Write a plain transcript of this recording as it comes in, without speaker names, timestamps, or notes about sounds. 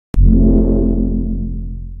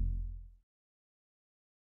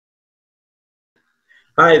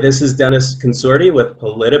Hi, this is Dennis Consorti with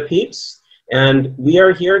PolitiPeeps, and we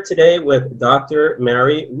are here today with Dr.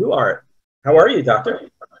 Mary Ruwart. How are you, Doctor?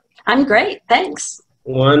 I'm great, thanks.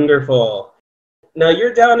 Wonderful. Now,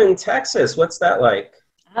 you're down in Texas. What's that like?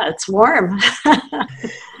 It's warm.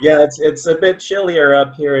 Yeah, it's a bit chillier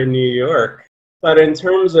up here in New York. But in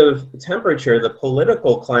terms of temperature, the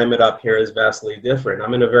political climate up here is vastly different.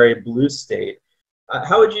 I'm in a very blue state.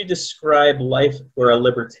 How would you describe life for a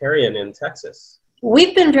libertarian in Texas?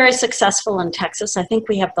 We've been very successful in Texas. I think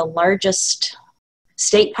we have the largest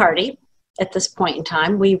state party at this point in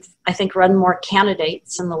time. We've, I think, run more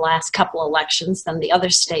candidates in the last couple elections than the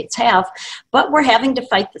other states have, but we're having to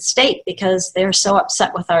fight the state because they're so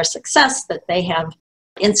upset with our success that they have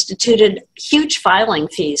instituted huge filing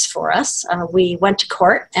fees for us. We went to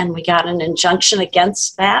court and we got an injunction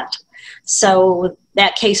against that. So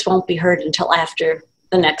that case won't be heard until after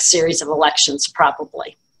the next series of elections,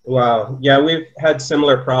 probably. Wow. Yeah, we've had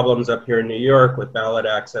similar problems up here in New York with ballot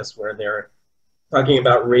access where they're talking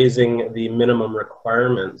about raising the minimum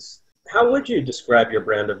requirements. How would you describe your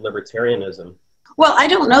brand of libertarianism? Well, I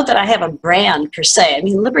don't know that I have a brand per se. I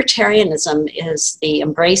mean, libertarianism is the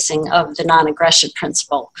embracing of the non-aggression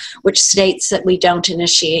principle, which states that we don't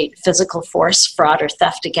initiate physical force, fraud, or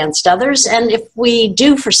theft against others. And if we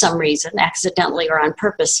do for some reason, accidentally or on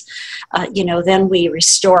purpose, then we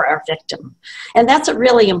restore our victim. And that's a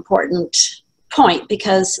really important point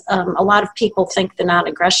because a lot of people think the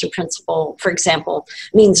non-aggression principle, for example,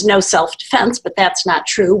 means no self-defense, but that's not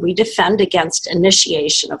true. We defend against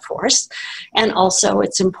initiation of force. And also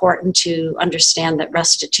it's important to understand that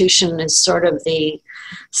restitution is sort of the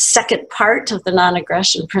second part of the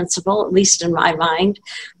non-aggression principle, at least in my mind,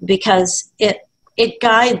 because it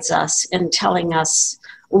guides us in telling us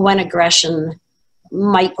when aggression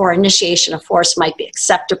might or initiation of force might be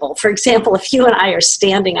acceptable. For example, if you and I are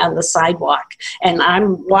standing on the sidewalk and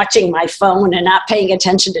I'm watching my phone and not paying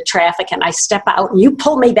attention to traffic and I step out and you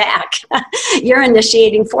pull me back, you're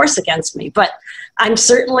initiating force against me. But I'm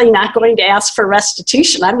certainly not going to ask for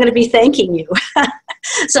restitution. I'm going to be thanking you.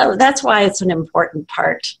 So that's why it's an important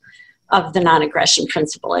part of the non-aggression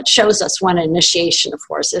principle. It shows us when initiation of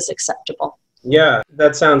force is acceptable. Yeah,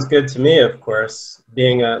 that sounds good to me, of course,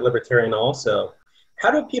 being a libertarian also. How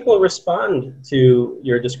do people respond to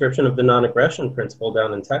your description of the non-aggression principle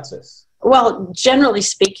down in Texas? Well, generally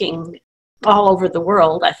speaking, all over the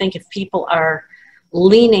world, I think if people are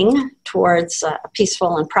leaning towards a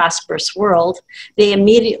peaceful and prosperous world, they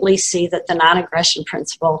immediately see that the non-aggression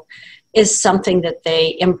principle is something that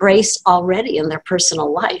they embrace already in their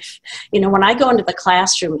personal life. You know, when I go into the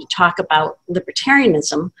classroom to talk about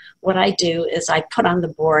libertarianism, what I do is I put on the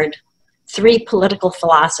board 3 political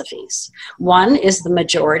philosophies. One is the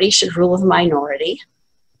majority should rule the minority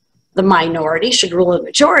should rule the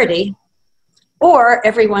majority, or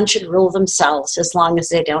everyone should rule themselves as long as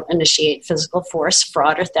they don't initiate physical force,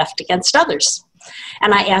 fraud, or theft against others.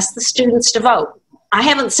 And I ask the students to vote. I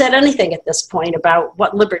haven't said anything at this point about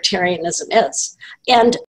what libertarianism is.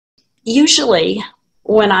 And usually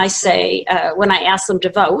when I ask them to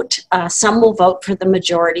vote, some will vote for the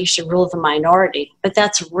majority should rule the minority, but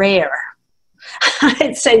that's rare.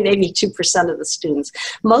 I'd say maybe 2% of the students.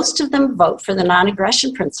 Most of them vote for the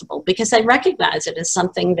non-aggression principle because they recognize it as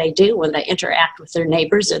something they do when they interact with their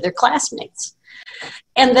neighbors or their classmates.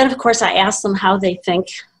 And then, of course, I ask them how they think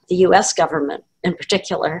the U.S. government in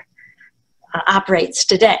particular operates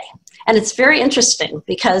today. And it's very interesting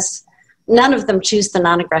because none of them choose the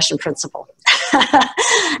non-aggression principle.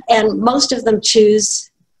 And most of them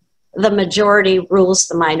choose the majority rules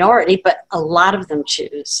the minority, but a lot of them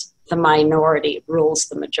choose the minority rules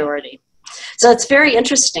the majority. So it's very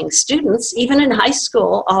interesting. Students, even in high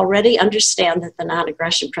school, already understand that the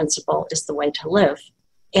non-aggression principle is the way to live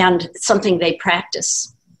and it's something they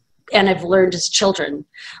practice and have learned as children.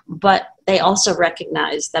 But they also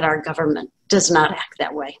recognize that our government does not act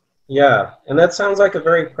that way. Yeah, and that sounds like a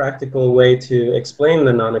very practical way to explain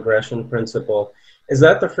the non-aggression principle. Is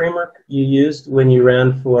that the framework you used when you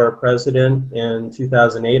ran for president in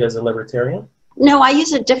 2008 as a libertarian? No, I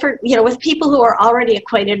use a different, with people who are already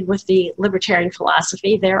acquainted with the libertarian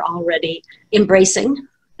philosophy, they're already embracing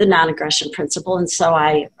the non-aggression principle, and so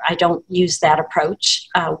I don't use that approach.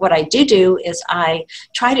 What I do is I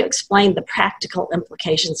try to explain the practical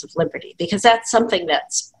implications of liberty, because that's something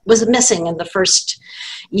that was missing in the first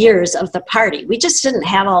years of the party. We just didn't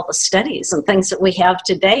have all the studies and things that we have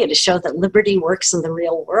today to show that liberty works in the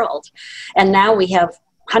real world. And now we have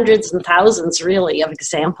hundreds and thousands, really, of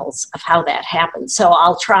examples of how that happens. So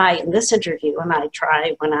I'll try in this interview, and I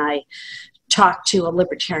try when I talk to a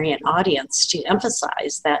libertarian audience, to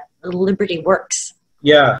emphasize that liberty works.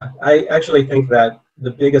 Yeah, I actually think that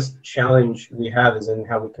the biggest challenge we have is in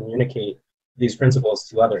how we communicate these principles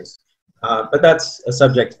to others. But that's a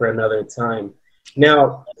subject for another time.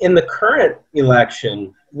 Now, in the current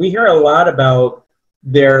election, we hear a lot about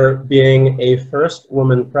there being a first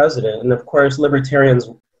woman president. And of course, libertarians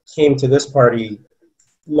came to this party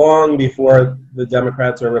long before the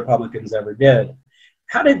Democrats or Republicans ever did.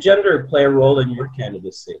 How did gender play a role in your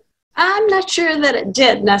candidacy? I'm not sure that it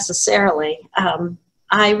did necessarily.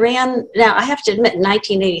 I ran, now I have to admit, in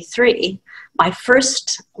 1983, my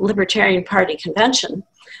first Libertarian Party convention,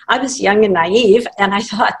 I was young and naive, and I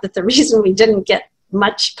thought that the reason we didn't get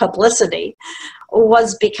much publicity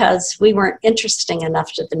was because we weren't interesting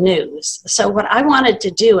enough to the news. So what I wanted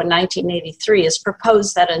to do in 1983 is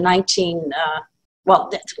propose that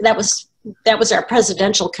that was our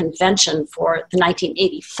presidential convention for the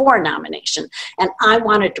 1984 nomination, and I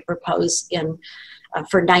wanted to propose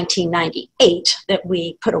for 1998 that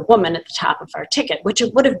we put a woman at the top of our ticket, which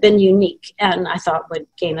would have been unique, and I thought would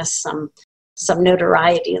gain us some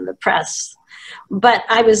notoriety in the press. But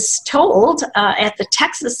I was told at the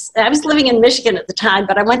Texas, I was living in Michigan at the time,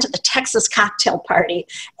 but I went to the Texas cocktail party,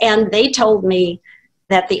 and they told me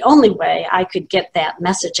that the only way I could get that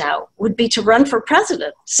message out would be to run for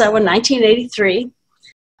president. So in 1983,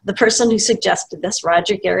 the person who suggested this,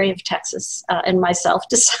 Roger Gary of Texas, and myself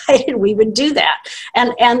decided we would do that.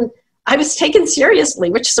 And I was taken seriously,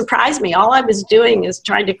 which surprised me. All I was doing is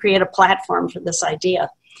trying to create a platform for this idea.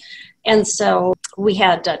 And so we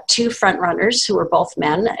had two front runners who were both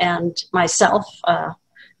men, and myself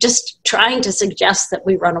just trying to suggest that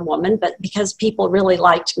we run a woman, but because people really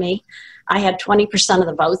liked me, I had 20% of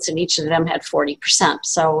the votes and each of them had 40%.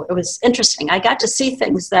 So it was interesting. I got to see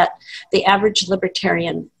things that the average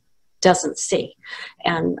libertarian doesn't see.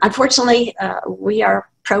 And unfortunately, we are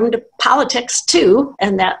prone to politics too,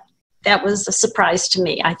 and that was a surprise to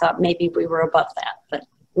me. I thought maybe we were above that, but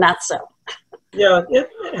not so. Yeah, it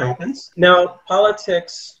happens. Now,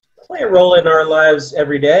 politics play a role in our lives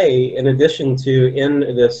every day in addition to in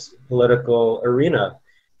this political arena.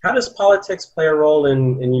 How does politics play a role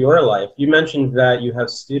in your life? You mentioned that you have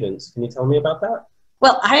students. Can you tell me about that?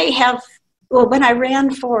 Well, when I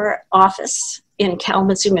ran for office in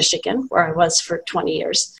Kalamazoo, Michigan, where I was for 20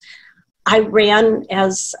 years, I ran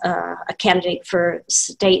as a candidate for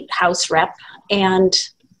state house rep, and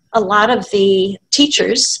a lot of the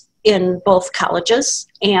teachers in both colleges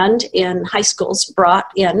and in high schools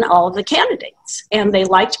brought in all of the candidates. And they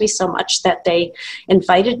liked me so much that they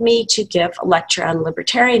invited me to give a lecture on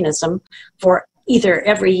libertarianism for either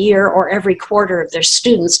every year or every quarter of their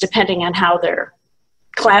students, depending on how their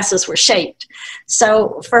classes were shaped.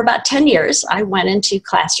 So for about 10 years, I went into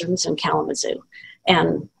classrooms in Kalamazoo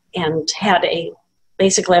and had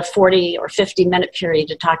basically a 40 or 50 minute period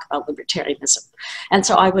to talk about libertarianism. And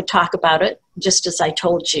so I would talk about it just as I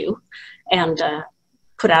told you, and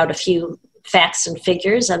put out a few facts and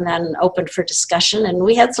figures, and then opened for discussion. And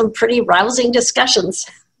we had some pretty rousing discussions.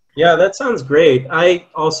 Yeah, that sounds great. I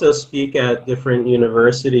also speak at different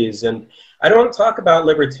universities, and I don't talk about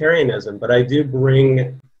libertarianism, but I do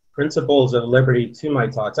bring principles of liberty to my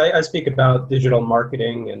talks. I speak about digital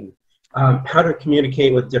marketing and how to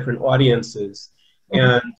communicate with different audiences.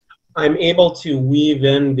 And I'm able to weave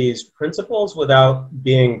in these principles without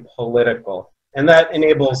being political. And that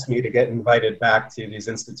enables me to get invited back to these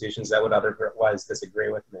institutions that would otherwise disagree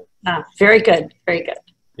with me. Very good, very good.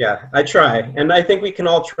 Yeah, I try. And I think we can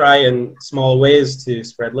all try in small ways to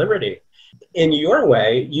spread liberty. In your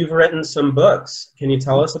way, you've written some books. Can you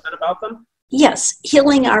tell us a bit about them? Yes,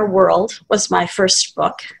 Healing Our World was my first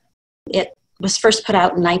book. It was first put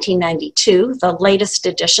out in 1992. The latest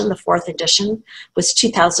edition, the fourth edition, was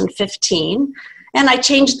 2015. And I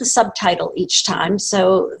changed the subtitle each time.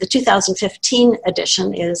 So the 2015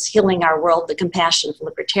 edition is Healing Our World, The Compassion of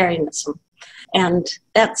Libertarianism. And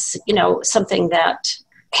that's, something that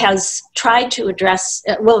has tried to address,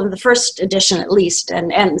 well, in the first edition at least,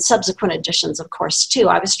 and subsequent editions, of course, too,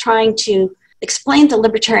 I was trying to explain the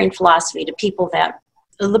libertarian philosophy to people that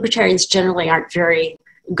the libertarians generally aren't very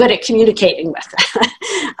good at communicating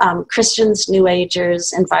with. Christians, New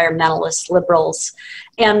Agers, environmentalists, liberals,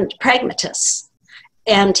 and pragmatists.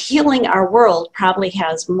 And Healing Our World probably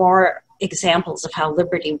has more examples of how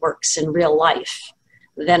liberty works in real life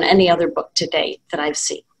than any other book to date that I've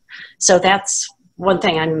seen. So that's one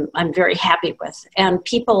thing I'm very happy with. And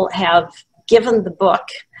people have given the book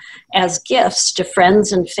as gifts to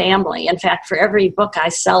friends and family. In fact, for every book I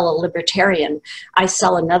sell a libertarian, I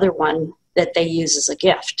sell another one that they use as a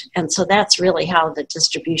gift. And so that's really how the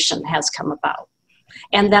distribution has come about.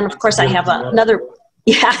 And then, of course, I have another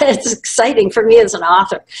Yeah, it's exciting for me as an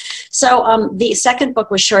author. So the second book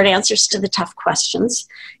was Short Answers to the Tough Questions.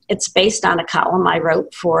 It's based on a column I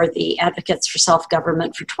wrote for the Advocates for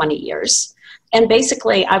Self-Government for 20 years. And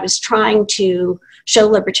basically, I was trying to show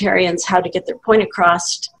libertarians how to get their point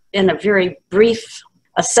across in a very brief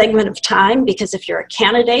a segment of time, because if you're a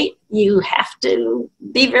candidate, you have to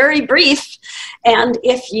be very brief. And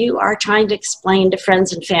if you are trying to explain to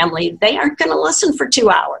friends and family, they aren't going to listen for 2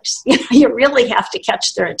 hours. You really have to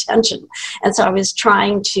catch their attention. And so I was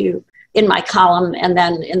trying to, in my column and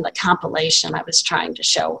then in the compilation, I was trying to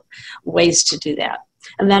show ways to do that.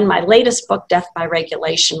 And then my latest book, Death by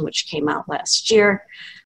Regulation, which came out last year,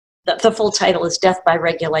 the full title is Death by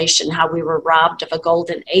Regulation, How We Were Robbed of a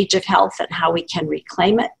Golden Age of Health and How We Can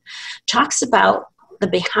Reclaim It. Talks about the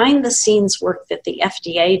behind-the-scenes work that the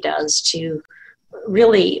FDA does to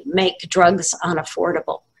really make drugs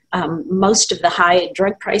unaffordable. Most of the high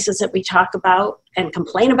drug prices that we talk about and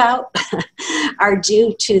complain about are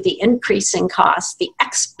due to the increasing costs, the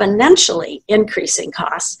exponentially increasing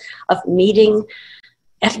costs of meeting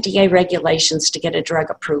FDA regulations to get a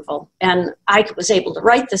drug approval. And I was able to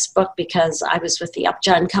write this book because I was with the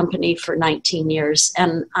Upjohn Company for 19 years,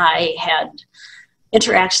 and I had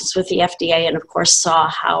interactions with the FDA and, of course, saw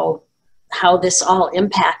how this all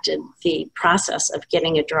impacted the process of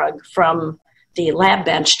getting a drug from the lab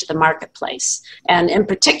bench to the marketplace. And in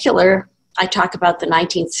particular, I talk about the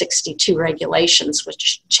 1962 regulations,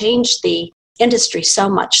 which changed the industry so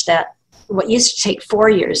much that what used to take 4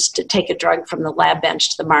 years to take a drug from the lab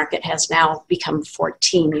bench to the market has now become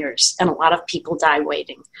 14 years, and a lot of people die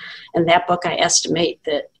waiting. In that book, I estimate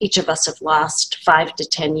that each of us have lost 5 to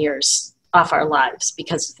 10 years off our lives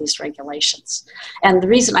because of these regulations. And the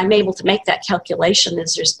reason I'm able to make that calculation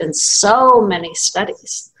is there's been so many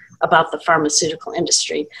studies about the pharmaceutical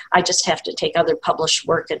industry. I just have to take other published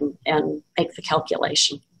work and make the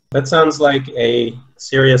calculation. That sounds like a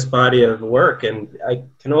serious body of work, and I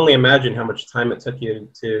can only imagine how much time it took you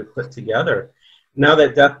to put together. Now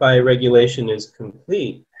that Death by Regulation is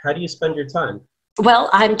complete, how do you spend your time? Well,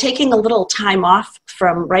 I'm taking a little time off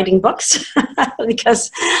from writing books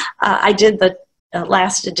because I did the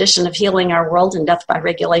last edition of Healing Our World and Death by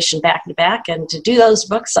Regulation back to back, and to do those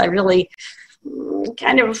books, I really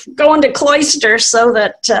kind of go into cloister so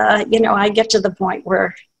that, I get to the point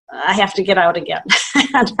where I have to get out again.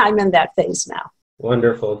 And I'm in that phase now.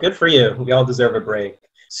 Wonderful. Good for you. We all deserve a break.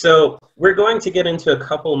 So we're going to get into a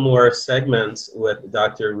couple more segments with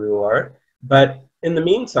Dr. Ruwart. But in the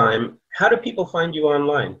meantime, how do people find you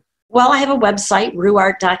online? Well, I have a website,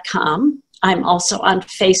 ruwart.com. I'm also on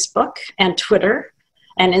Facebook and Twitter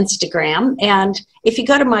and Instagram. And if you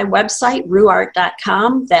go to my website,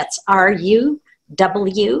 ruwart.com, that's RUWART.com,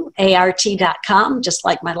 just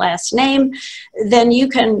like my last name, then you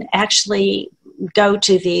can actually go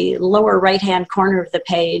to the lower right-hand corner of the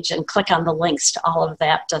page and click on the links to all of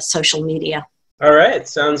that social media. All right,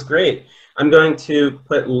 sounds great. I'm going to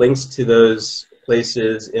put links to those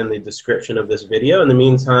places in the description of this video. In the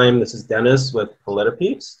meantime, this is Dennis with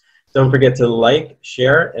PolitiPeeps. Don't forget to like,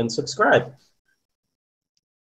 share, and subscribe.